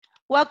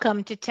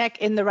Welcome to Tech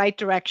in the Right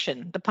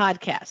Direction, the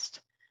podcast.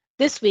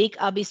 This week,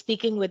 I'll be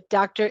speaking with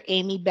Dr.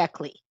 Amy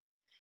Beckley.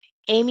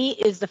 Amy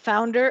is the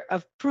founder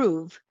of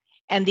Proov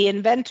and the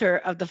inventor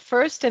of the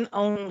first and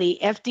only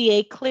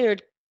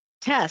FDA-cleared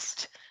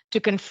test to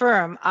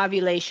confirm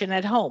ovulation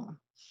at home.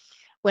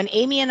 When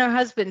Amy and her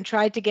husband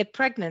tried to get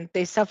pregnant,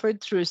 they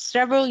suffered through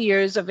several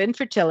years of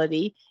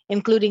infertility,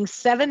 including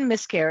 7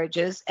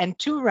 miscarriages and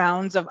 2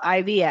 rounds of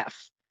IVF,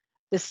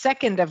 the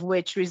second of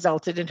which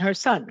resulted in her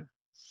son.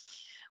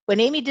 When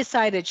Amy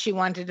decided she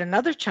wanted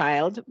another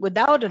child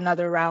without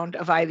another round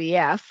of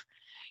IVF,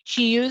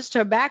 she used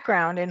her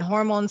background in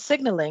hormone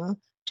signaling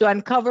to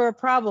uncover a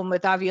problem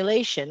with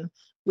ovulation,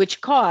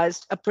 which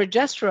caused a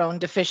progesterone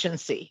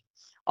deficiency,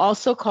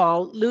 also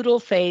called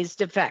luteal phase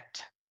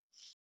defect.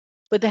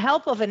 With the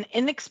help of an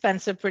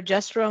inexpensive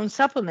progesterone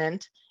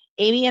supplement,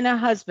 Amy and her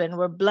husband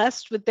were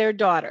blessed with their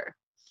daughter.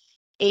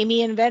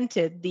 Amy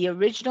invented the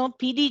original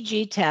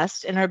PDG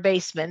test in her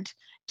basement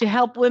to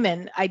help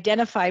women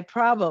identify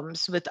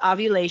problems with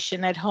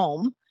ovulation at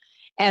home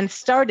and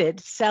started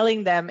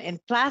selling them in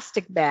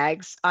plastic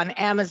bags on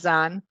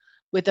Amazon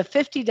with a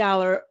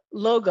 $50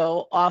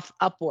 logo off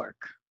Upwork.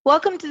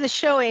 Welcome to the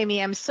show,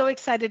 Amy. I'm so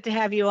excited to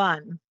have you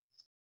on.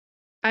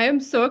 I am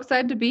so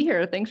excited to be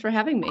here. Thanks for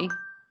having me.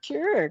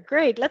 Sure,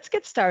 great. Let's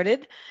get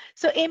started.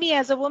 So, Amy,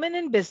 as a woman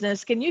in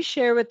business, can you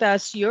share with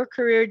us your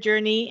career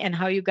journey and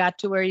how you got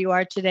to where you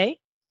are today?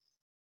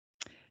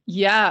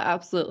 Yeah,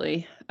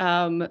 absolutely.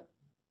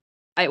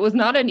 It was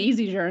not an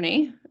easy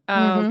journey.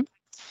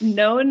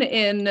 Known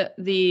in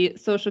the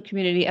social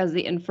community as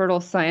the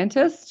infertile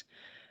scientist,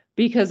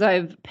 because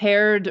I've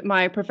paired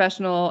my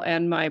professional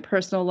and my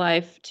personal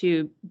life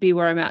to be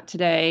where I'm at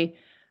today.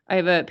 I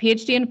have a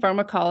PhD in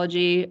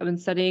pharmacology. I've been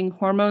studying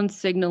hormone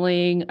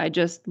signaling. I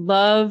just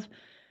love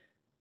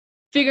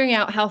figuring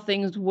out how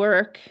things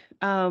work.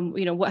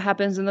 What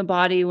happens in the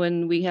body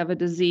when we have a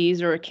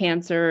disease or a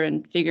cancer,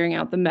 and figuring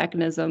out the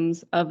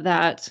mechanisms of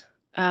that.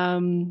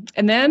 And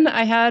then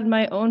I had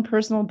my own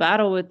personal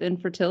battle with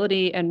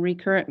infertility and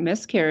recurrent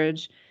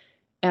miscarriage.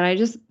 And I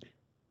just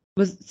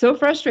was so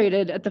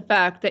frustrated at the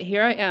fact that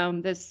here I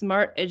am, this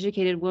smart,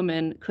 educated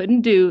woman,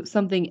 couldn't do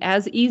something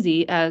as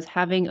easy as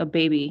having a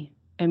baby.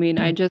 I mean,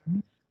 I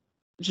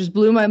just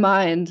blew my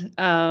mind.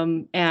 I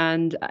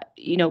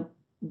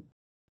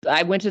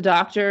went to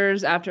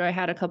doctors after I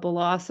had a couple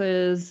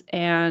losses,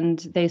 and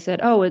they said,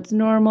 oh, it's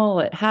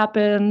normal, it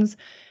happens.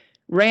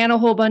 Ran a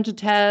whole bunch of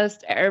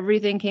tests,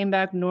 everything came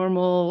back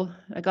normal.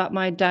 I got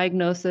my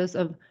diagnosis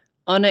of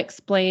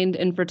unexplained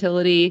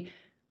infertility.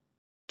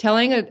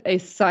 Telling a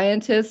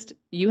scientist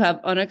you have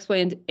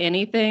unexplained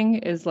anything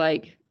is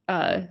like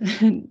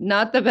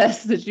not the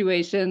best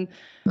situation.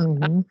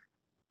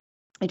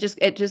 It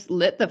just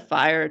lit the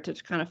fire to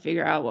kind of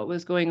figure out what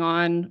was going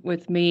on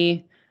with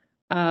me.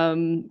 For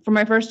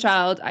my first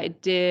child, I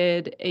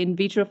did in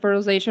vitro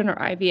fertilization, or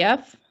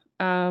IVF.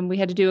 We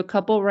had to do a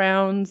couple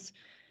rounds,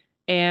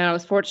 and I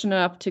was fortunate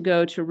enough to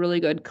go to a really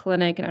good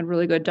clinic and a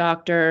really good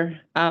doctor.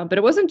 But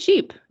it wasn't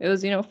cheap. It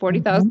was,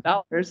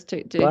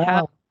 $40,000 to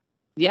Wow.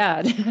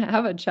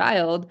 have a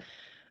child.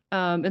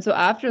 And so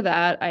after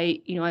that,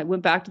 I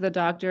went back to the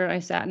doctor. I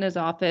sat in his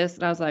office,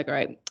 and I was like, all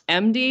right,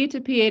 MD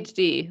to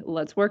PhD,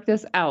 let's work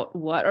this out.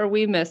 What are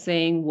we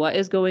missing? What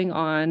is going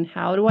on?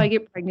 How do I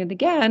get pregnant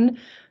again,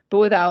 but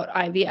without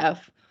IVF?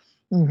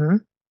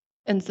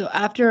 And so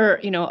after,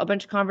 a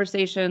bunch of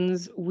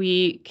conversations,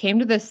 we came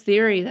to this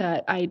theory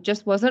that I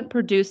just wasn't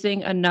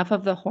producing enough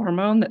of the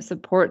hormone that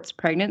supports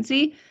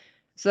pregnancy.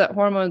 So that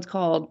hormone's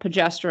called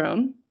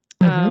progesterone.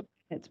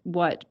 It's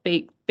what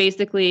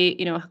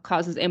basically,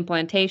 causes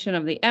implantation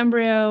of the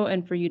embryo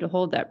and for you to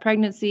hold that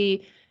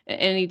pregnancy. At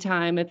any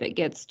time, if it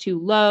gets too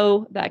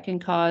low, that can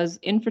cause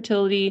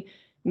infertility,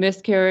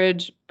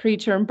 miscarriage,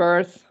 preterm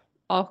birth,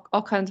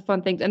 all kinds of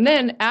fun things. And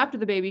then after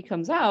the baby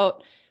comes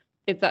out,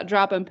 it's that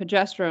drop in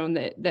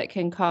progesterone that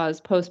can cause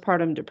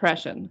postpartum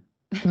depression.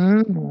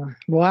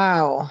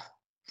 Wow.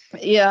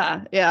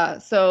 Yeah.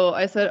 So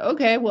I said,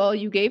 okay, well,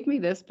 you gave me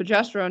this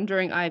progesterone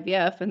during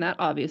IVF, and that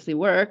obviously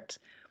worked.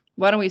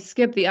 Why don't we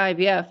skip the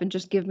IVF and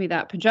just give me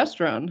that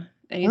progesterone?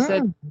 And he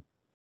said,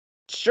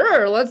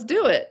 sure, let's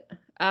do it.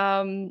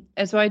 And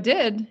so I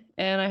did,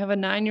 and I have a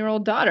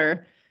 9-year-old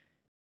daughter.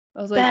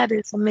 I was like, that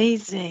is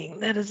amazing.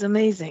 That is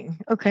amazing.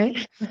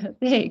 Okay.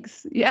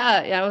 Thanks.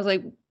 Yeah. I was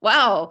like,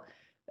 wow.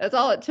 That's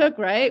all it took,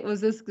 right?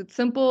 Was this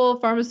simple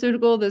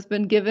pharmaceutical that's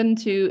been given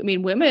to,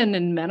 women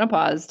in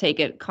menopause take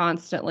it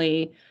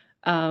constantly.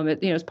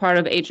 It's part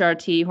of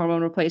HRT,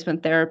 hormone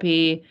replacement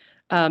therapy.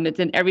 It's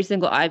in every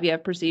single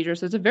IVF procedure.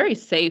 So it's a very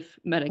safe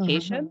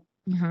medication.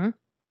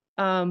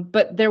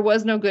 But there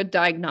was no good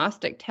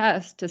diagnostic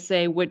test to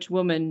say which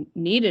woman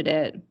needed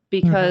it,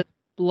 because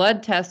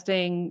blood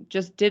testing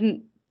just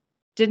didn't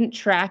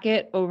track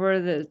it over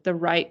the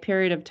right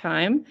period of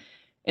time.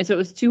 And so it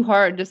was too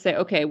hard to say,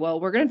 okay, well,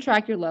 we're going to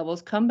track your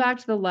levels, come back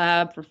to the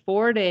lab for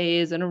 4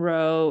 days in a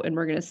row, and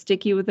we're going to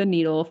stick you with a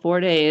needle 4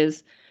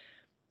 days.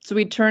 So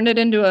we turned it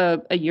into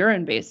a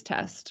urine-based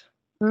test.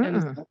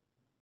 And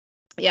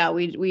Yeah,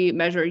 we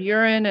measure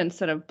urine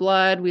instead of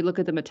blood. We look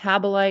at the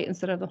metabolite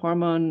instead of the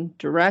hormone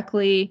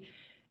directly.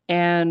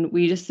 And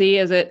we just see,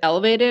 is it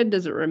elevated?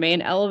 Does it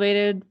remain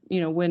elevated,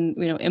 when,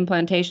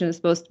 implantation is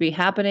supposed to be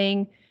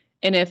happening?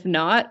 And if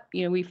not,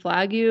 we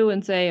flag you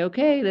and say,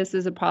 okay, this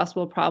is a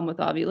possible problem with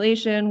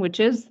ovulation, which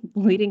is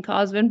the leading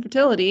cause of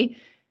infertility.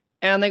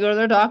 And they go to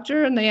their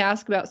doctor and they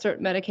ask about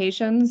certain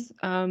medications.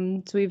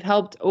 So we've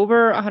helped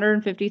over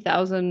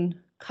 150,000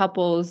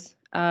 couples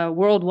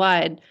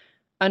worldwide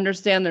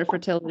understand their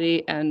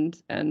fertility and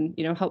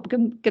help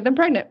get them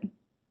pregnant.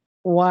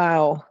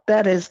 Wow,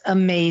 that is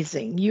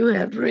amazing. You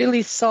have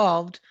really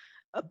solved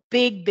a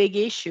big, big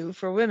issue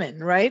for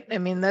women, right? I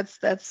mean,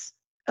 that's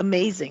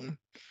amazing.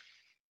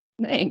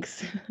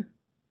 Thanks.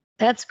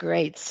 That's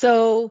great.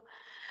 So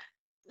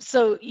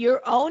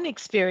your own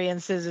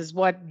experiences is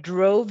what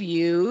drove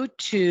you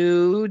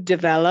to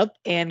develop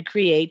and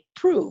create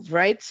Proov,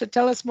 right? So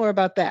tell us more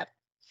about that.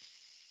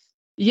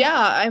 Yeah,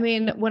 I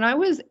mean, when I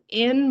was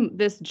in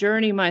this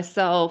journey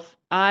myself,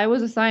 I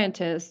was a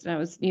scientist and I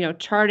was,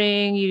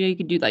 charting. You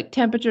could do like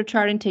temperature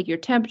charting, take your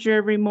temperature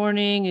every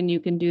morning, and you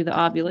can do the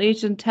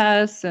ovulation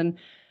tests. And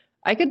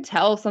I could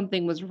tell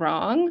something was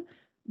wrong,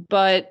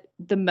 but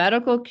the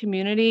medical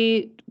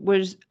community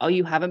was, oh,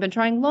 you haven't been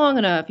trying long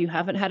enough. You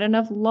haven't had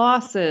enough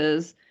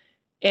losses.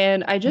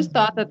 And I just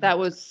thought that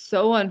was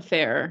so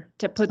unfair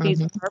to put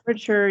these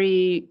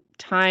arbitrary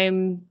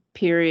time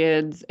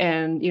periods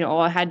and,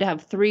 I had to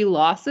have 3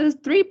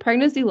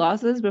 pregnancy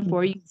losses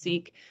before you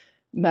seek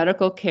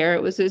medical care.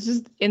 It's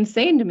just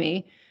insane to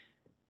me.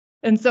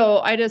 And so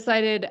I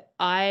decided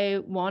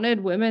I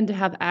wanted women to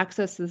have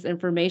access to this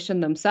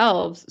information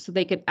themselves so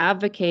they could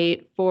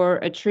advocate for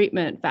a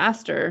treatment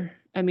faster.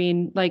 I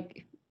mean,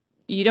 like,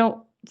 you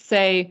don't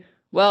say,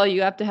 well,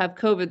 you have to have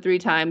COVID 3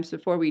 times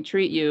before we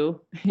treat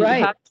you.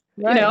 Right.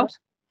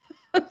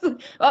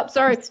 Oh,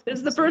 sorry. This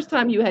is the first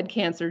time you had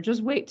cancer.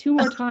 Just wait 2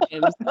 more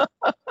times.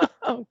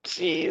 Oh,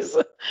 geez.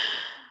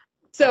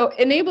 So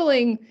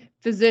enabling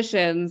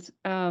physicians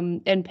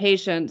and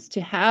patients to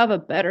have a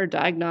better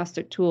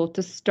diagnostic tool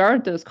to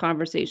start those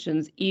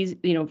conversations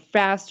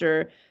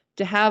faster,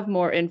 to have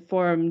more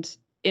informed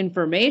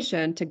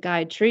information to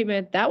guide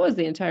treatment. That was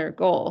the entire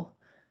goal.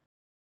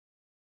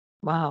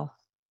 Wow.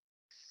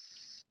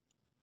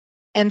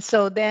 And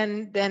so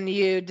then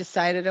you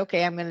decided,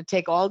 okay, I'm going to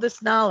take all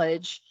this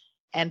knowledge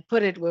and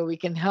put it where we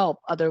can help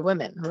other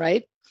women,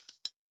 right?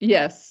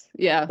 Yes.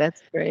 Yeah.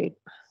 That's great.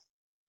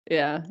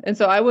 Yeah. And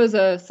so I was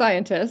a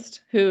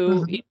scientist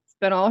who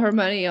spent all her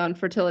money on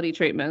fertility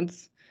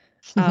treatments.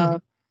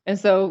 And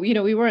so,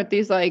 we weren't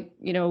these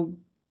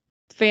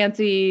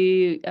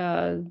fancy,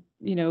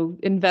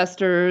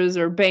 investors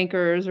or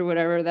bankers or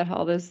whatever that had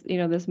all this,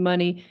 this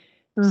money.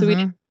 So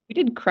we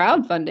did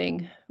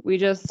crowdfunding. We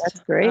just, that's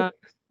great.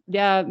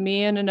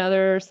 Me and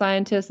another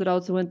scientist that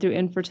also went through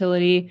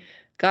infertility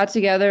got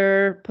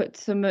together, put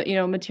some,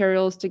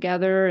 materials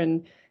together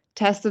and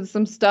tested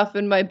some stuff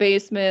in my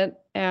basement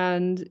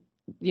and,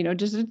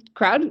 just a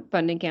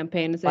crowdfunding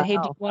campaign and said, hey,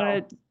 do you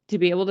want to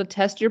be able to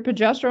test your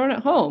progesterone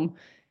at home?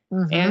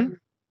 And,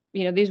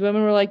 these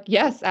women were like,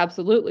 yes,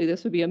 absolutely.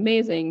 This would be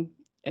amazing.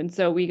 And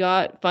so we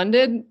got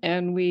funded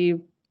and we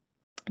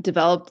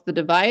developed the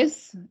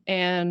device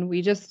and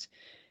we just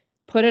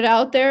put it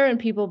out there and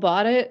people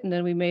bought it. And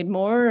then we made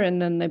more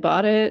and then they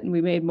bought it and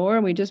we made more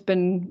and we just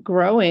been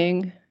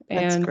growing.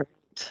 And that's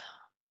great.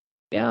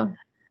 Yeah.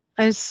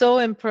 I'm so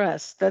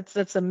impressed.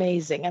 That's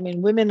amazing. I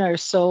mean, women are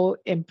so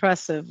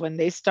impressive when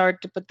they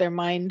start to put their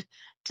mind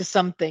to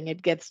something,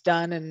 it gets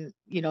done. And,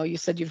 you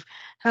said you've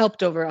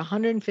helped over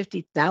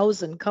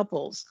 150,000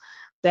 couples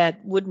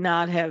that would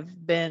not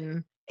have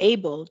been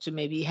able to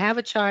maybe have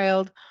a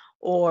child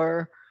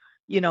or,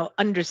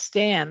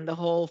 understand the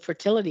whole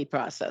fertility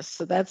process.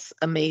 So that's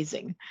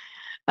amazing.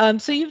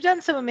 So you've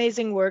done some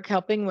amazing work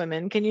helping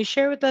women. Can you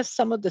share with us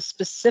some of the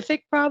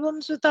specific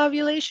problems with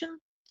ovulation?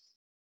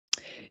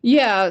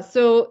 Yeah.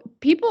 So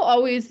people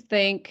always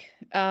think,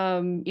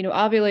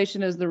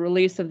 ovulation is the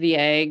release of the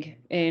egg,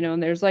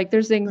 and there's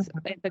things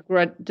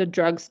like the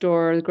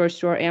drugstore, the grocery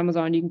store,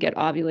 Amazon, you can get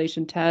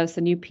ovulation tests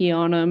and you pee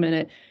on them and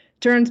it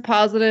turns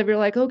positive. You're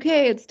like,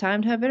 okay, it's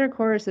time to have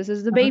intercourse. This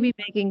is the baby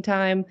making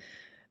time.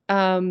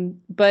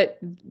 But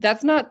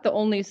that's not the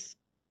only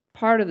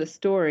part of the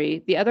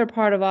story. The other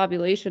part of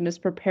ovulation is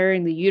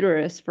preparing the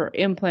uterus for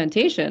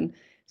implantation.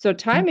 So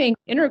timing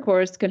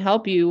intercourse can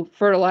help you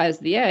fertilize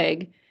the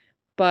egg,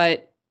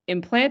 but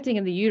implanting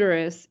in the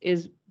uterus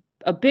is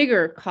a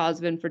bigger cause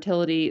of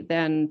infertility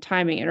than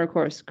timing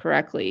intercourse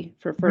correctly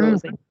for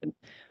fertilization.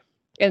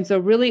 And so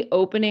really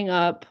opening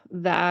up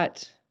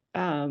that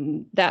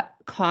that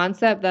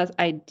concept, that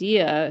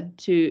idea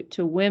to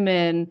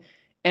women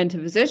and to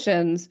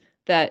physicians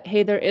that,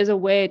 hey, there is a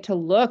way to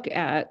look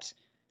at,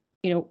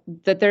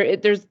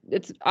 that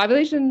it's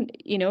ovulation,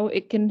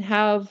 it can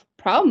have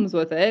problems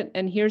with it.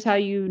 And here's how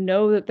you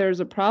know that there's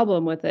a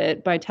problem with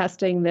it by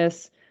testing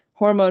this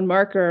hormone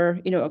marker,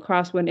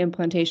 across when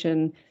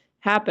implantation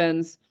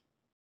happens.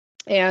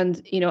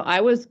 And,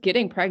 I was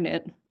getting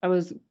pregnant.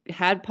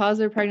 Had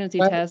positive pregnancy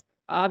tests.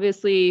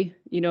 obviously,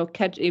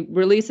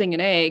 releasing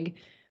an egg,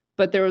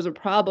 but there was a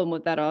problem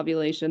with that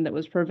ovulation that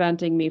was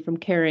preventing me from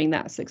carrying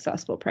that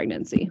successful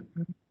pregnancy.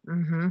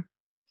 Mm-hmm.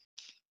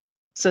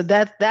 So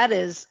that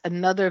is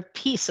another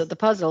piece of the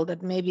puzzle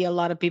that maybe a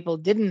lot of people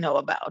didn't know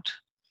about.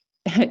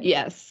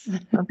 Yes.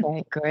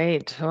 Okay,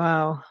 great.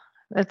 Wow.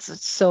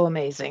 That's so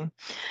amazing.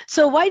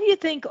 So why do you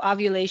think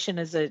ovulation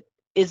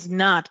is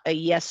not a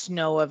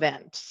yes/no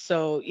event?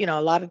 So, a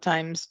lot of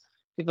times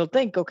people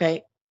think,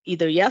 okay,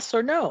 either yes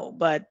or no,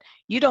 but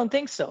you don't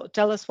think so.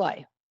 Tell us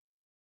why.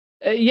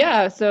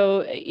 Yeah.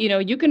 So,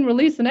 you can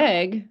release an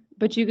egg,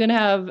 but you can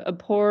have a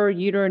poor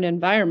uterine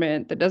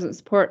environment that doesn't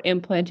support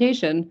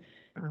implantation.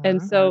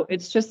 And so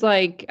it's just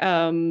like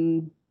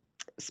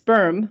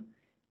sperm.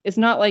 It's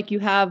not like you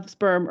have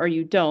sperm or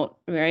you don't,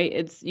 right?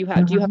 Do you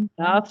have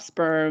enough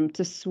sperm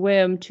to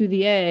swim to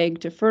the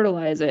egg to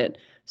fertilize it?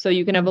 So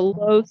you can have a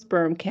low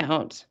sperm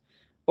count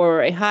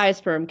or a high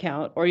sperm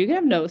count, or you can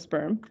have no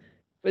sperm.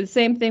 But the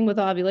same thing with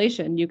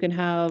ovulation. You can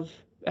have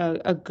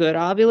a good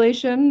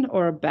ovulation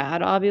or a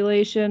bad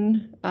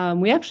ovulation.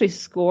 We actually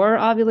score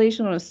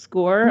ovulation on a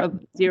score of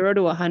 0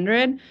 to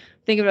 100.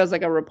 Think of it as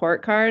like a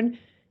report card.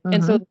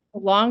 And so the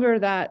longer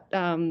that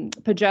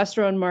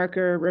progesterone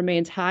marker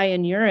remains high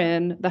in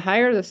urine, the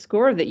higher the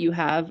score that you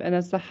have, and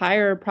that's the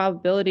higher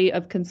probability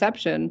of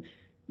conception.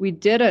 We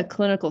did a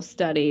clinical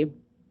study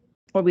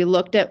where we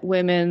looked at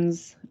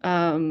women's,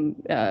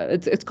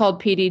 it's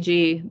called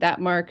PDG, that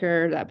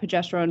marker, that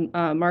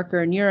progesterone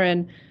marker in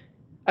urine,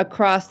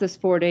 across this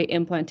 4-day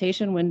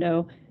implantation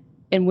window.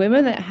 And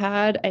women that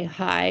had a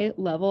high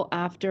level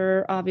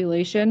after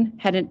ovulation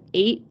had an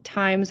 8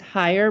 times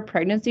higher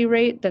pregnancy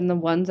rate than the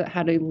ones that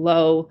had a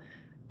low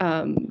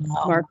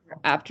marker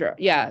after.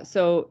 Yeah.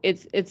 So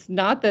it's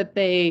not that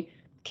they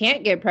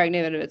can't get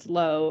pregnant if it's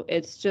low.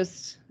 It's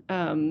just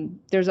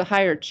there's a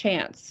higher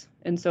chance.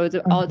 And so it's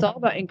all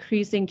about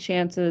increasing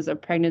chances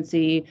of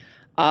pregnancy,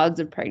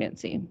 odds of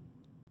pregnancy.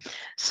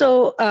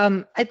 So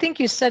I think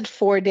you said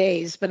 4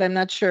 days, but I'm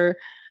not sure.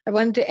 I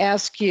wanted to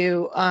ask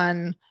you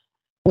on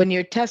when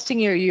you're testing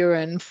your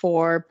urine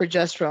for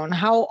progesterone,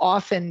 how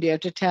often do you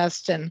have to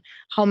test and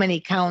how many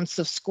counts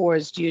of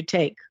scores do you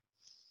take?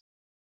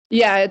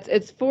 Yeah,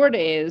 it's 4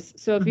 days.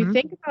 So if you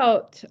think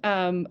about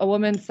a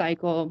woman's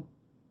cycle,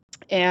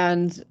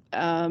 and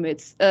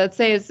it's let's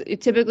say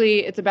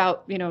it's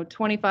about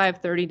 25,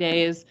 30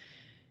 days.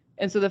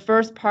 And so the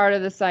first part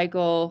of the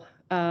cycle,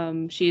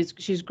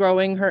 she's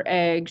growing her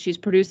egg, she's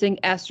producing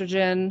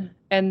estrogen,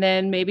 and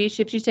then maybe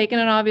if she's taken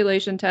an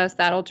ovulation test,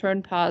 that'll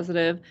turn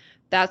positive.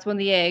 That's when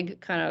the egg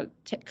kind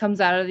of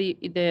comes out of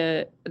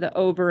the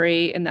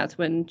ovary, and that's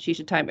when she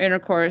should time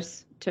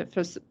intercourse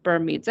for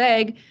sperm meets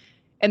egg.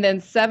 And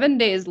then 7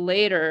 days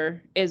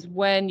later is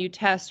when you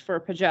test for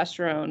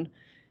progesterone.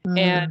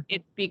 And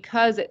it's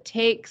because it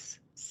takes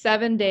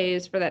 7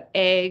 days for that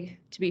egg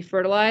to be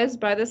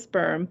fertilized by the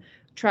sperm,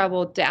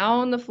 travel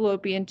down the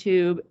fallopian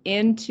tube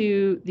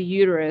into the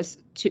uterus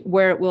to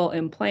where it will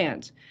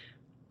implant.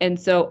 And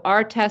so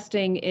our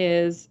testing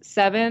is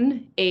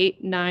 7,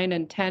 8, 9,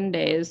 and 10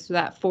 days, so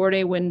that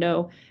 4-day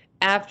window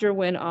after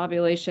when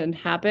ovulation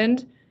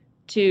happened,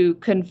 to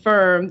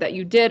confirm that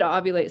you did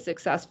ovulate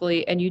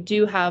successfully and you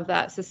do have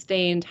that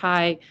sustained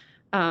high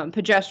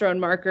progesterone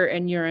marker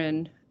in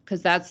urine,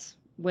 because that's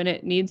when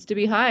it needs to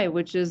be high,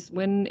 which is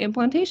when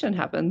implantation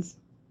happens.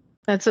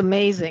 That's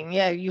amazing.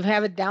 Yeah, you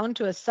have it down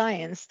to a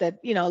science that,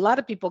 a lot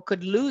of people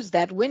could lose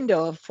that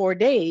window of 4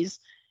 days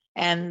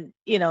and,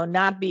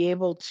 not be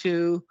able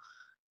to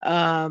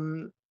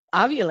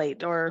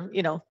ovulate or,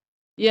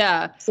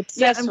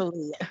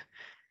 successfully. Yeah.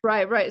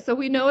 Right. So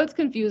we know it's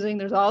confusing.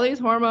 There's all these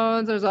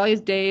hormones, there's all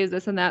these days,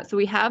 this and that. So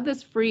we have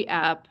this free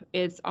app.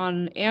 It's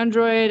on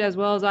Android as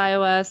well as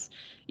iOS.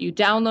 You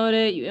download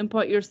it, you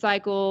input your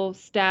cycle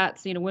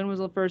stats, when was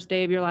the first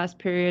day of your last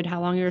period,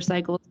 how long your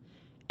cycle,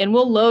 and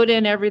we'll load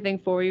in everything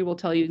for you. We'll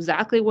tell you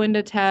exactly when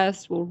to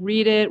test. We'll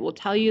read it. We'll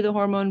tell you the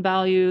hormone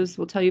values.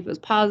 We'll tell you if it was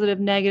positive,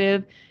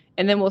 negative,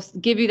 and then we'll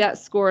give you that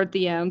score at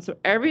the end. So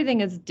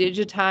everything is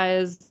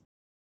digitized.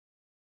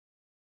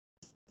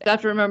 You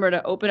have to remember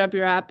to open up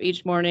your app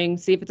each morning,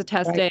 see if it's a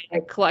test day,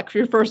 collect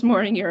your first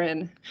morning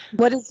urine.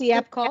 What is the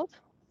app called?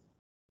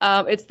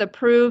 It's the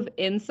Proov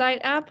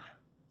Insight app.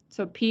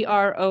 So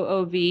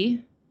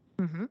Proov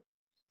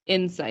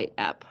Insight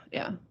app.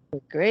 Yeah.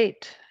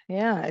 Great.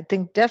 Yeah, I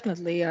think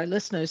definitely our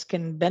listeners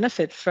can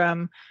benefit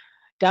from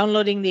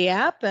downloading the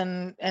app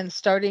and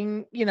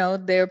starting,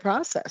 their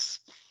process.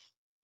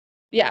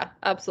 Yeah,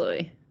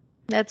 absolutely.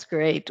 That's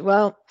great.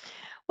 Well,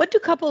 what do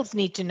couples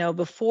need to know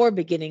before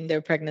beginning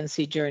their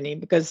pregnancy journey?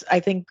 Because I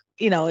think,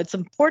 it's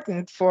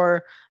important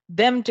for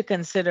them to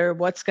consider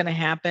what's going to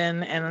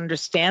happen and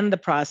understand the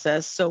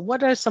process. So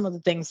what are some of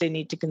the things they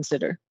need to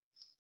consider?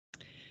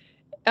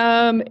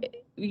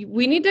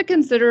 We need to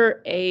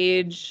consider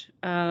age.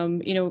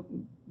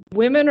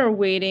 Women are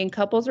waiting,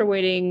 couples are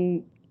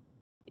waiting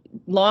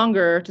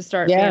longer to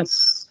start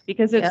families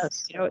because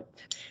it's, it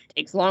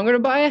takes longer to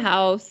buy a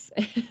house,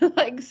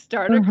 like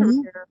start a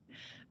career.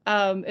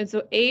 And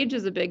so age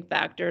is a big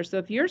factor. So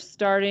if you're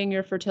starting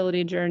your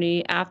fertility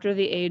journey after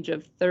the age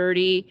of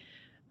 30,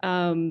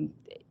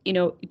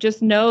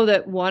 just know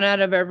that 1 out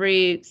of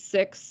every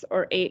 6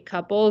 or 8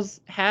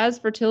 couples has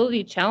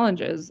fertility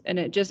challenges, and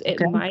it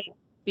might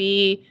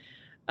be,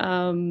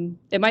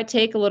 it might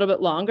take a little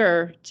bit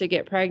longer to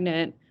get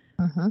pregnant.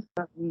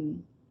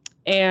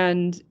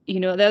 And,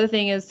 the other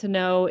thing is to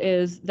know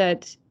is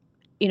that,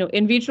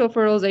 in vitro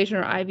fertilization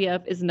or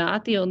IVF is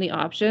not the only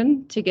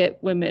option to get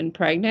women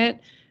pregnant.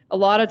 A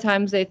lot of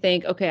times they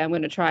think, okay, I'm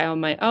going to try on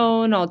my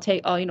own. I'll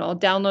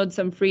download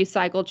some free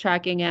cycle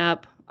tracking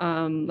app,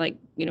 like,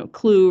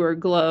 Clue or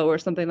Glow or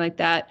something like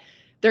that.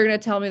 They're going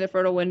to tell me the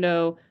fertile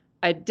window.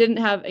 I didn't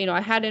have, I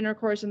had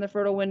intercourse in the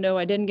fertile window.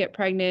 I didn't get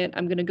pregnant.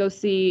 I'm going to go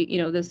see,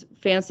 this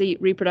fancy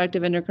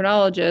reproductive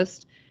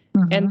endocrinologist,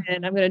 and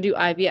then I'm going to do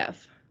IVF.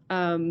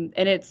 And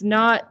it's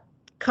not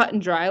cut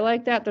and dry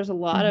like that. There's a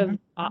lot of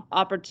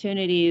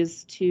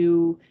opportunities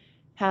to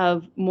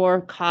have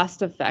more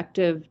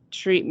cost-effective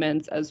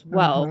treatments as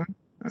well.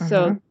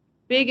 So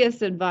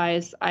biggest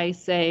advice I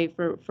say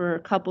for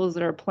couples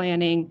that are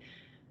planning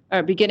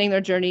or beginning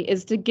their journey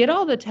is to get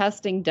all the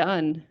testing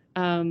done.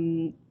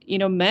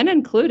 Men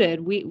included.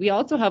 We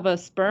also have a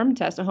sperm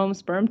test, a home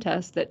sperm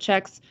test that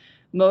checks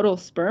motile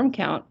sperm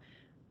count.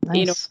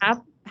 Nice.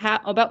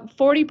 About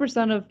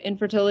 40% of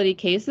infertility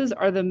cases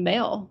are the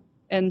male.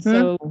 And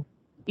so,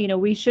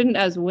 we shouldn't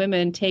as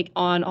women take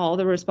on all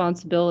the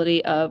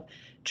responsibility of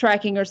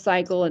tracking our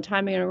cycle and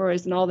timing our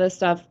intercourse and all this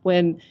stuff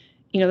when,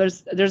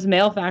 there's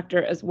male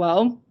factor as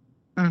well.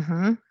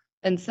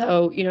 And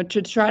so,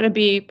 to try to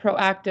be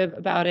proactive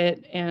about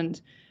it and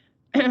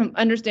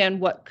understand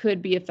what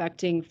could be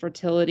affecting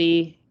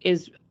fertility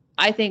is,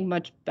 I think,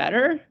 much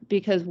better,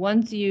 because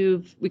once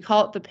we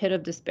call it the pit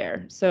of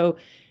despair. So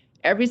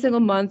every single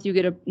month you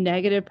get a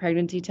negative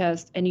pregnancy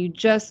test and you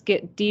just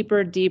get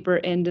deeper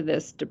into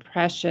this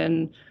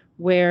depression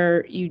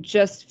where you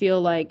just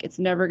feel like it's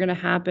never going to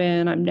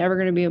happen. I'm never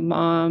going to be a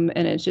mom.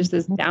 And it's just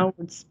this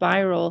downward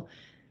spiral.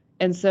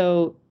 And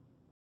so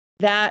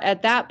that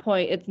at that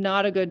point, it's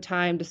not a good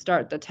time to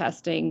start the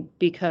testing,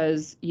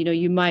 because,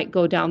 you might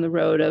go down the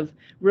road of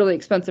really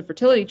expensive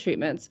fertility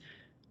treatments.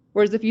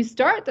 Whereas if you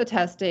start the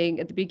testing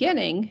at the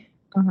beginning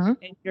and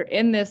you're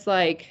in this,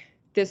 like,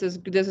 this is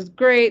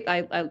great.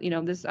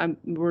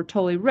 We're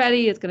totally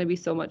ready. It's going to be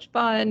so much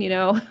fun.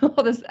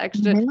 All this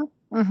extra.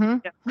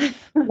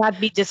 Not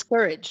be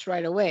discouraged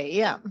right away.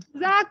 Yeah.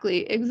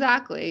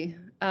 Exactly.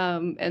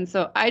 And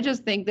so I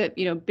just think that,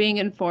 being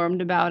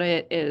informed about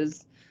it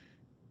is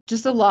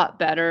just a lot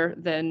better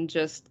than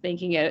just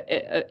thinking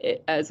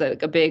it as a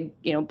big,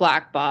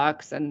 black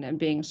box and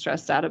being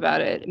stressed out about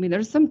it. I mean,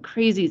 there's some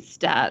crazy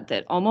stat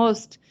that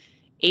almost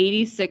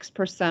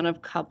 86%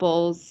 of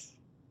couples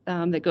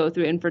that go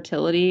through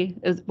infertility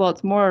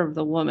it's more of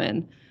the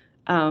woman,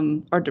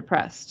 are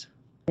depressed.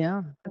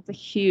 Yeah. That's a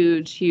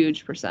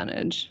huge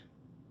percentage.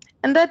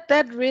 And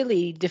that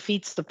really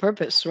defeats the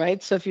purpose,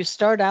 right? So if you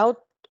start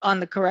out on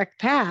the correct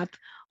path,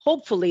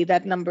 hopefully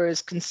that number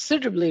is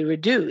considerably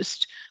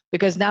reduced,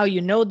 because now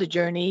you know the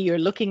journey. You're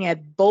looking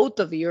at both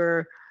of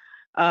your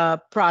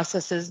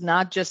processes,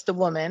 not just the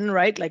woman,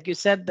 right? Like you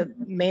said, the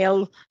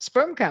male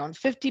sperm count,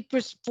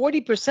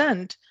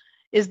 40%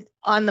 is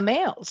on the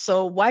male.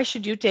 So why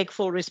should you take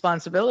full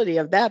responsibility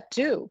of that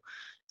too?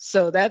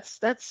 So that's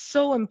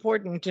so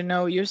important to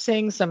know. You're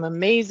saying some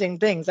amazing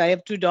things. I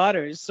have 2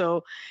 daughters,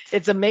 so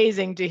it's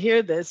amazing to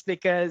hear this,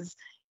 because,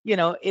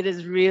 it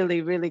is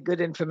really, really good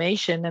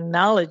information and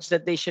knowledge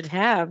that they should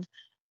have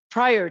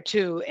prior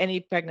to any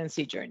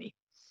pregnancy journey.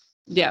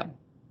 Yeah.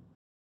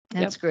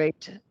 That's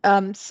great.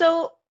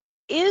 So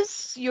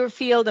is your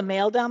field a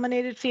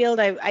male-dominated field?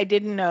 I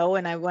didn't know,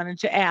 and I wanted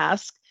to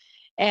ask.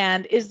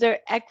 And is there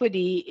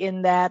equity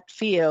in that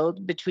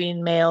field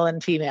between male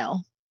and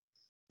female?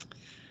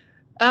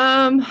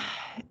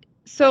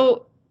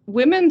 So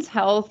women's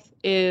health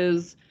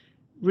is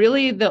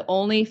really the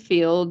only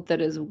field that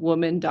is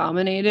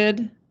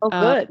woman-dominated.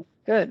 Oh,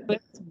 good.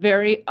 But it's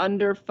very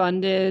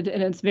underfunded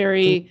and it's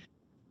very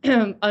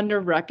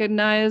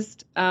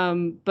under-recognized.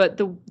 But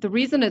the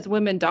reason it's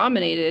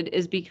women-dominated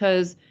is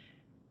because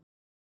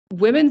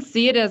women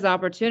see it as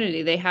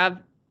opportunity. They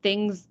have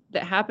things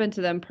that happen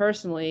to them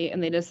personally,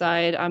 and they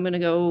decide, I'm going to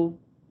go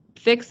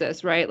fix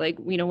this, right? Like,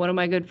 one of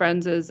my good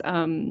friends is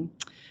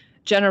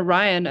Jenna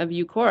Ryan of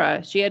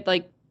Eucora. She had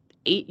like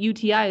 8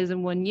 UTIs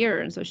in 1 year.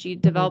 And so she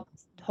developed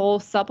a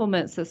whole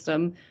supplement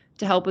system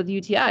to help with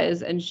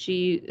UTIs. And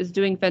she is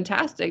doing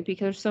fantastic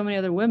because there's so many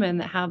other women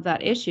that have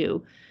that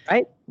issue.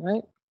 Right.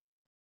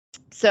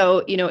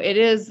 So, it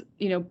is,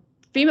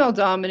 female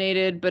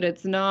dominated, but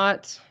it's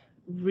not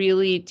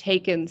really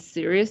taken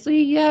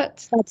seriously yet.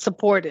 It's not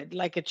supported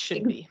like it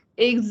should be.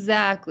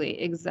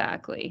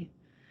 Exactly.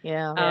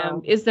 Yeah.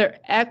 Is there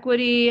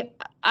equity?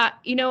 I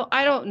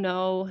don't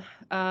know.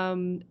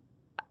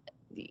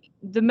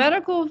 The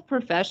medical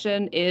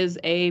profession is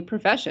a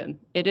profession.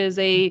 It is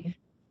a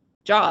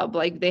job.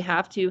 Like, they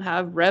have to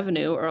have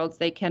revenue, or else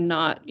they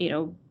cannot,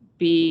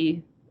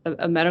 be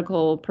a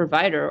medical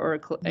provider or a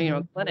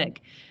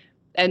clinic.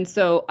 And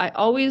so I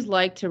always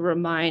like to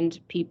remind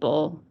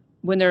people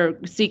when they're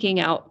seeking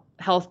out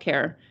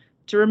healthcare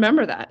to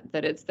remember that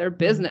it's their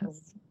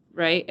business,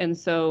 right? And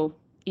so,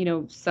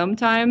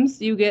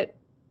 sometimes you get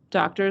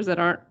doctors that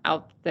aren't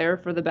out there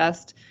for the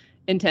best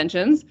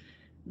intentions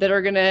that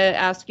are going to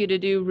ask you to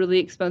do really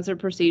expensive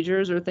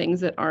procedures or things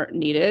that aren't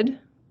needed.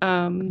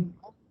 So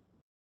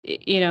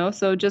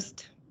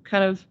just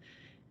kind of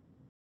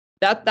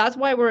that's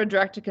why we're a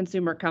direct to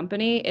consumer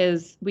company,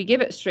 is we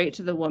give it straight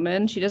to the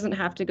woman. She doesn't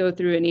have to go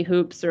through any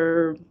hoops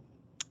or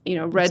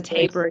red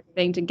tape or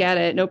anything to get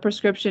it. No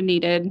prescription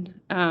needed,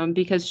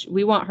 because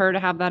we want her to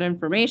have that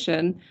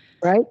information.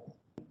 Right.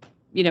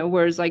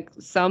 Whereas like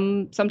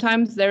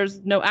sometimes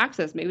there's no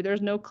access. Maybe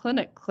there's no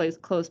clinic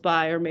close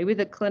by, or maybe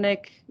the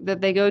clinic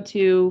that they go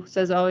to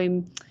says,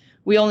 "Oh,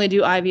 we only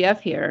do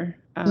IVF here."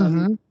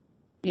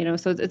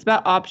 So it's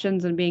about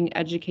options and being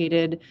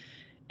educated,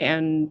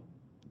 and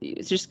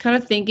it's just kind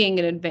of thinking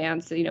in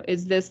advance.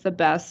 Is this the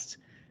best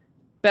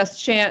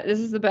chance? This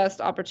is the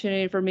best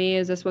opportunity for me.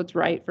 Is this what's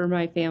right for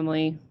my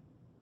family?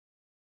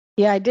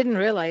 Yeah, I didn't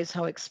realize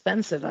how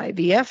expensive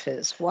IVF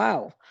is.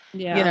 Wow.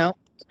 Yeah.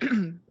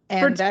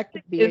 And that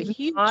could be a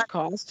huge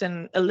cost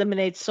and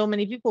eliminate so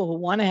many people who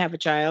want to have a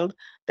child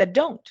that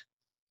don't.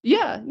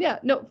 Yeah.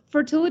 No,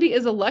 fertility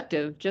is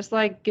elective, just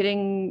like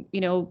getting,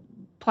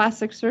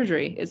 plastic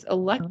surgery is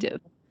elective.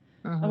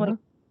 I'm like,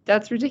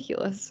 that's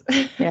ridiculous.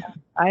 Yeah,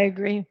 I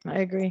agree.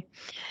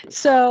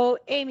 So,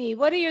 Amy,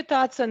 what are your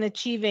thoughts on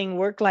achieving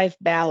work-life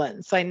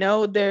balance? I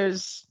know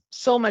there's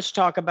so much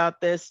talk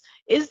about this.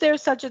 Is there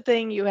such a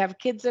thing? You have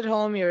kids at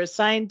home, you're a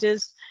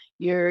scientist,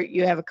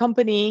 you have a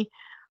company.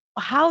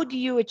 How do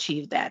you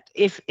achieve that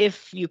if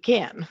you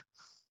can?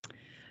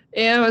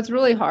 It's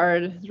really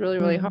hard. It's really,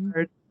 really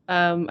hard.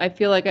 I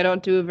feel like I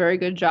don't do a very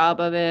good job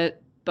of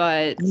it,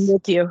 but I'm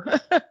with you.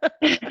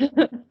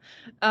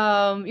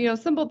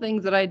 Simple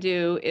things that I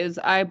do is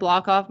I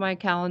block off my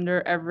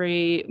calendar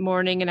every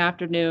morning and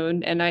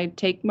afternoon, and I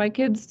take my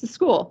kids to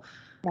school.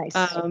 Nice.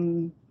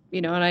 And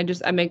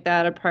I make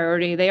that a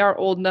priority. They are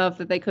old enough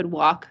that they could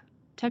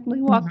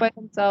technically walk by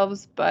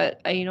themselves,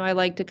 but I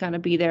like to kind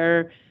of be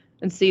there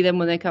and see them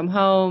when they come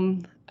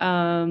home.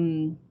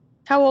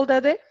 How old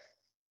are they?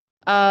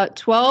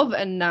 12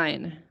 and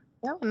 9.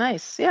 Oh,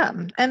 nice. Yeah.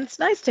 And it's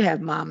nice to have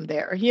mom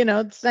there.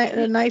 It's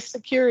a nice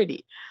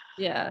security.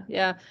 Yeah.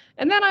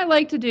 And then I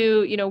like to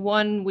do,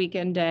 one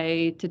weekend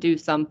day to do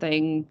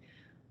something,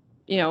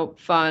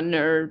 fun,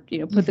 or,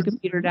 put the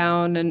computer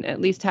down and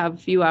at least have a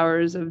few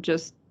hours of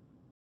just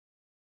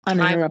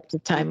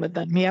uninterrupted time with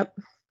them. Yep.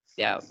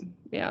 Yeah.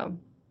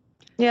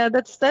 Yeah,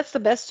 that's the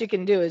best you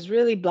can do, is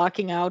really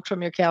blocking out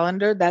from your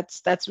calendar.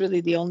 That's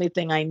really the only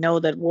thing I know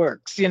that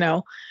works,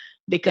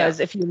 because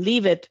if you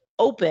leave it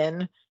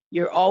open,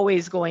 you're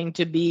always going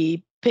to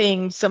be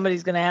pinged.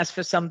 Somebody's going to ask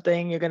for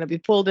something. You're going to be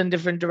pulled in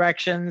different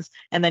directions,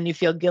 and then you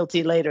feel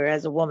guilty later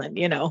as a woman,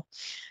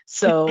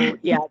 So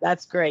yeah,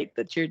 that's great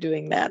that you're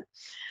doing that.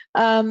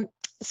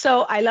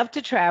 So I love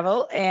to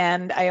travel,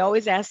 and I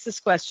always ask this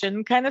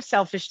question kind of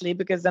selfishly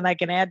because then I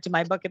can add to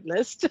my bucket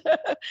list.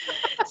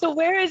 So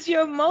where is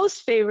your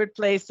most favorite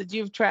place that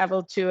you've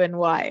traveled to, and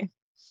why?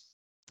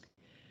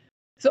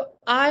 So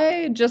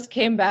I just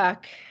came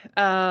back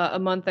a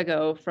month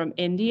ago from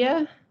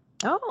India.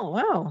 Oh,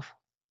 wow.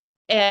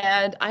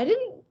 And I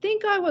didn't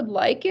think I would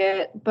like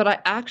it, but I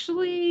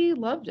actually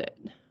loved it.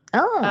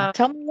 Oh,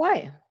 tell me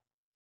why.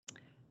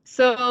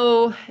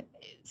 So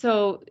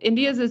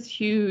India is this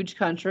huge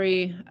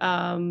country.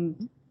 I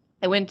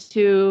went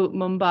to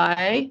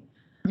Mumbai,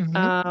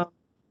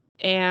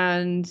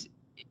 and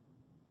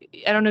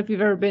I don't know if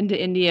you've ever been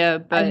to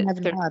India, but I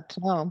have not.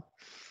 No.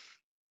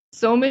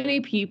 So many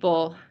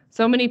people,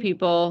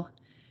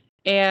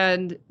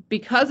 and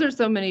because there's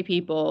so many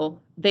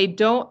people, they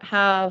just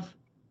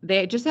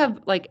have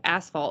like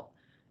asphalt,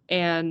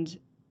 and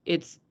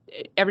it's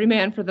every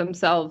man for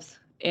themselves,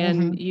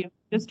 and you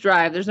just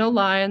drive. There's no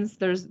lines.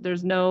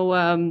 There's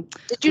no.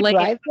 Did you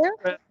drive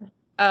there?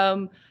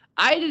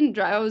 I didn't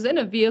drive. I was in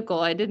a vehicle.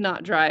 I did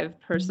not drive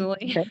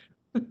personally. Okay.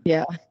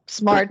 Yeah,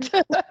 smart.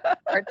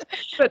 But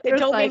they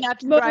told me not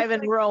to drive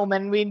in Rome,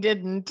 and we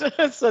didn't.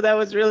 So that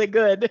was really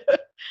good.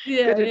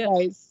 Yeah, good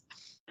advice.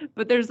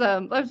 But there's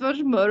a bunch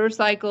of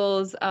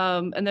motorcycles,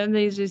 and then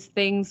there's these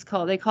things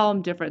they call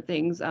them different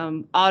things.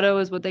 Auto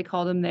is what they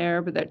call them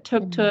there, but they're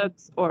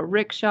tuk-tuks or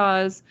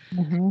rickshaws.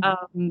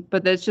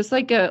 But there's just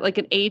like an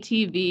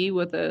ATV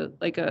with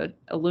a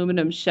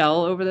aluminum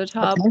shell over the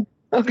top.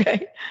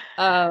 Okay.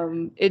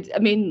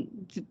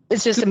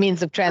 It's just a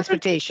means of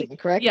transportation,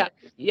 correct?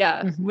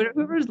 Yeah.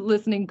 Whoever's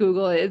listening,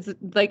 Google it.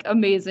 It's like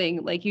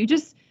amazing. Like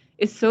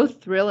it's so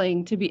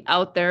thrilling to be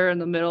out there in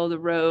the middle of the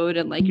road,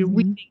 and like you're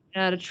weaving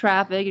out of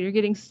traffic, and you're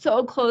getting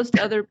so close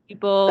to other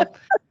people.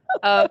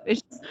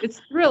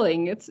 It's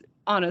thrilling. It's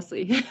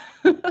honestly.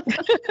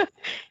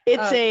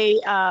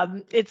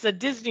 It's a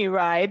Disney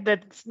ride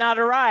that's not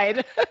a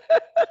ride.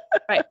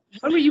 Right.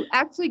 Where you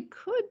actually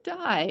could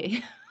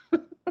die.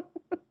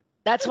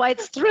 That's why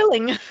it's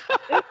thrilling.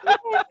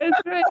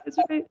 That's right. That's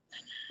right.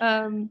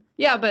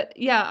 Yeah, but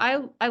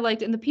yeah, I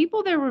liked it. And the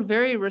people there were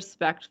very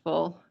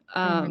respectful.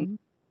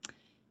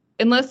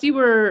 Unless you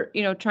were,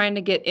 trying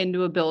to get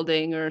into a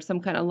building or some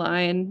kind of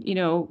line,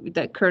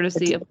 that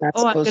courtesy of,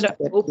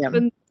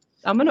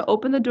 I'm going to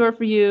open the door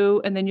for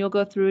you, and then you'll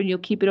go through and you'll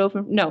keep it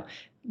open. No,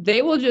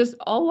 they will just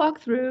all walk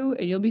through,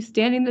 and you'll be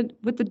standing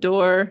with the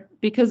door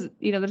because,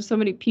 there's so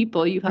many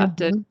people. You have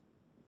to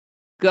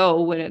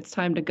go when it's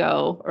time to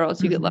go, or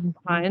else you get left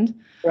behind.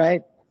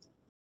 Right.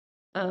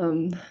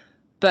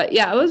 But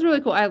yeah, it was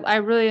really cool. I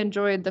really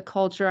enjoyed the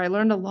culture. I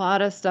learned a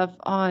lot of stuff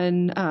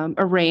on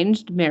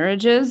arranged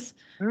marriages,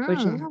 which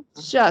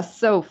is just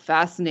so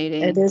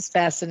fascinating. It is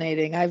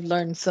fascinating. I've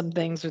learned some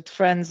things with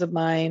friends of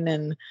mine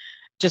and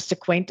just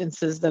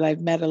acquaintances that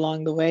I've met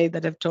along the way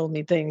that have told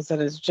me things that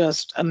is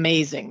just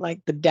amazing,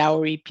 like the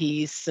dowry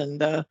piece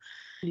and the,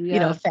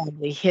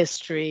 family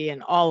history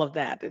and all of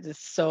that. It is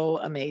so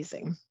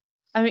amazing.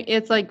 I mean,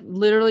 it's like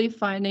literally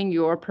finding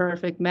your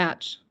perfect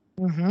match.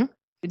 You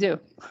do.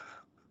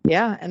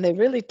 Yeah, and they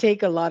really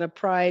take a lot of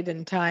pride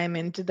and time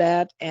into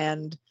that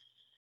and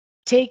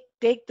take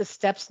the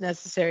steps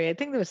necessary. I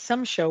think there was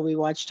some show we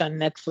watched on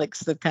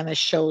Netflix that kind of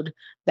showed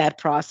that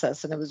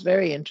process, and it was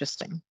very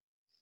interesting.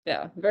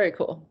 Yeah, very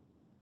cool.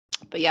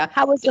 But yeah.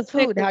 How was the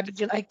food? How did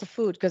you like the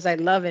food? Because I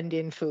love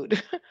Indian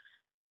food.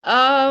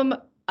 It's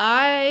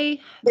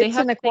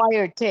an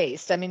acquired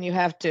taste. I mean, you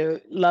have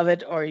to love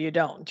it or you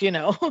don't,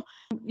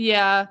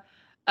 Yeah.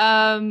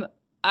 I'm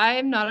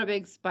not a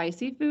big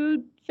spicy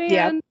food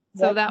fan.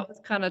 So that was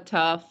kind of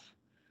tough.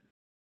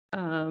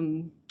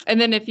 And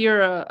then if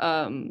you're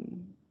a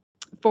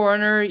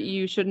foreigner,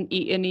 you shouldn't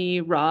eat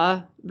any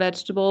raw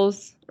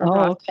vegetables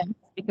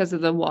because of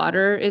the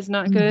water is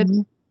not good.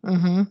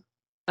 So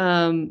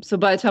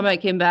by the time I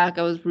came back,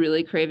 I was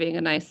really craving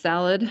a nice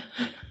salad.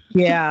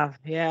 Yeah,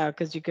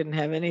 because you couldn't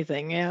have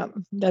anything. Yeah,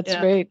 that's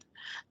great.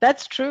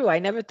 That's true. I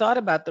never thought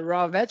about the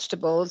raw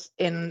vegetables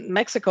in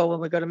Mexico. When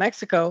we go to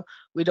Mexico,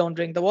 we don't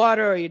drink the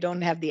water or you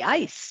don't have the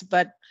ice,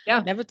 but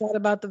never thought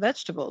about the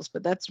vegetables.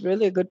 But that's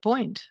really a good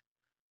point.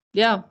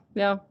 Yeah.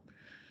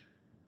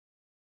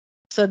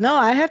 So no,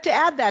 I have to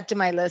add that to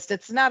my list.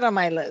 It's not on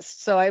my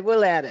list, so I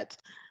will add it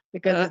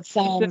because it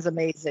sounds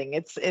amazing.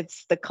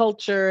 It's the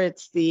culture.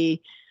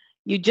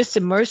 You just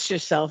immerse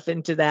yourself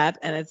into that,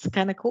 and it's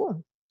kind of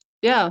cool.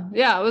 Yeah,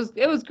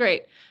 it was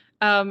great.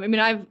 I mean,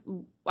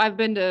 I've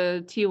been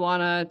to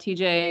Tijuana,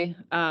 TJ.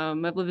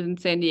 I've lived in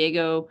San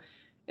Diego,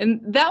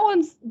 and that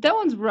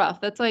one's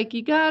rough. That's like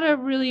you gotta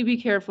really be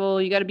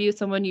careful. You gotta be with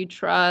someone you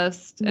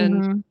trust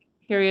and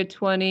carry a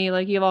 20.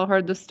 Like you've all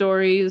heard the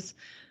stories.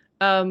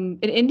 In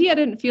India, I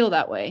didn't feel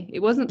that way.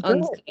 It wasn't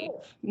unsafe.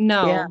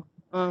 No.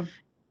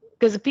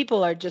 Because the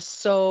people are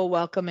just so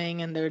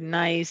welcoming and they're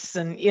nice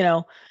and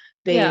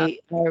they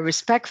are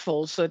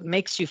respectful, so it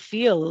makes you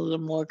feel a little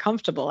more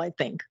comfortable, I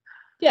think.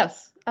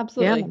 Yes,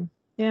 absolutely.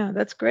 Yeah,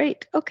 that's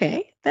great.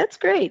 Okay, that's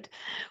great.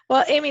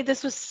 Well, Amy,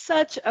 this was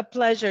such a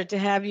pleasure to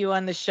have you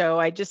on the show.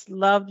 I just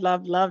loved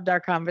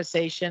our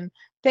conversation.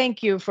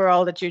 Thank you for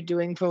all that you're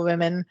doing for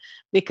women,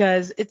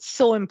 because it's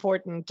so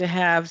important to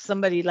have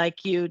somebody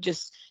like you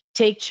just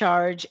take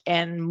charge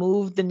and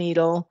move the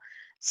needle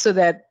so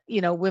that,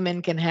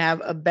 women can have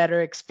a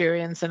better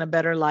experience and a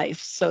better life.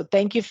 So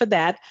thank you for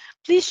that.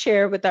 Please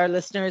share with our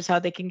listeners how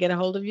they can get a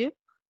hold of you.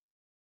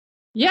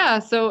 Yeah.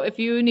 So if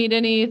you need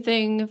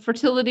anything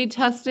fertility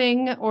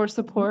testing or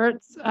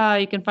supports,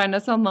 you can find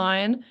us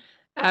online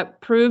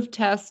at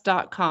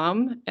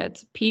provetest.com.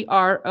 It's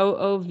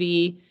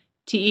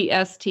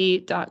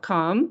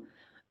PROOVTEST.com.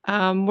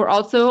 We're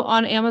also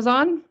on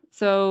Amazon.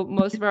 So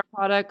most of our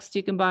products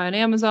you can buy on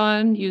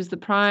Amazon, use the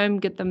Prime,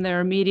 get them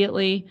there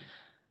immediately.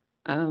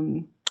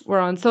 We're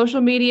on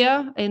social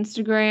media,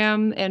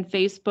 Instagram and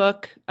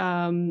Facebook.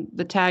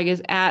 The tag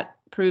is at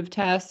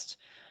ProveTest.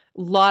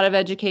 A lot of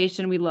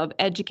education. We love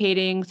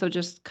educating. So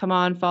just come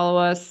on, follow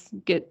us,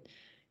 get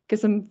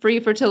some free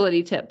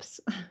fertility tips.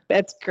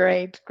 That's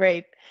great.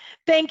 Great.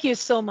 Thank you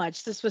so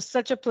much. This was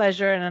such a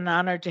pleasure and an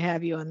honor to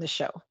have you on the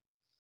show.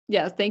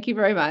 Yes, thank you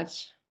very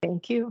much.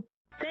 Thank you.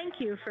 Thank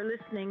you for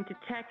listening to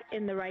Tech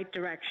in the Right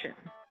Direction.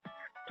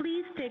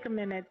 Please take a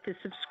minute to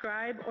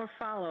subscribe or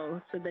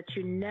follow so that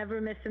you never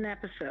miss an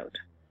episode.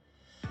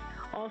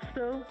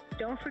 Also,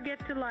 don't forget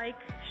to like,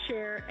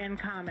 share,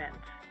 and comment.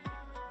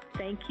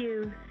 Thank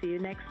you. See you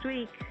next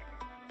week.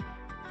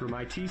 From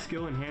IT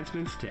skill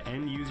enhancements to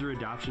end-user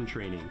adoption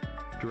training,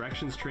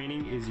 Directions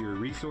Training is your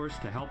resource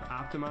to help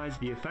optimize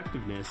the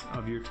effectiveness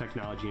of your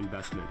technology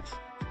investments.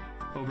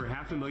 Over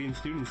 500,000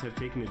 students have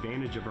taken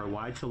advantage of our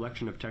wide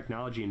selection of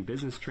technology and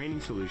business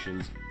training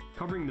solutions,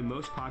 covering the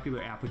most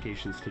popular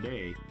applications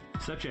today,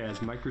 such as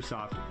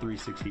Microsoft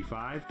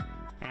 365,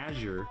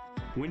 Azure,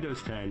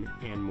 Windows 10,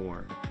 and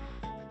more.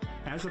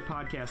 As a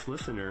podcast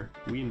listener,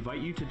 we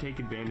invite you to take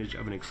advantage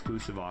of an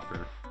exclusive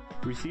offer.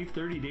 Receive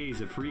 30 days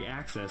of free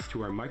access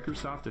to our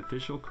Microsoft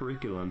official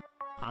curriculum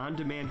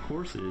on-demand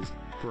courses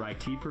for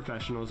IT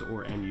professionals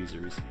or end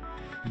users.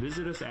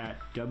 Visit us at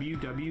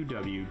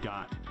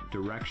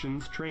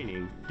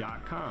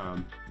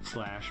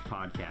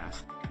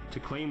www.directionstraining.com/podcast to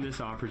claim this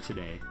offer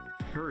today.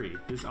 Hurry,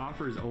 this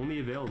offer is only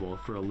available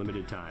for a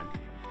limited time.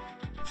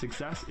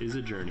 Success is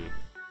a journey.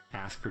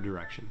 Ask for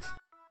directions.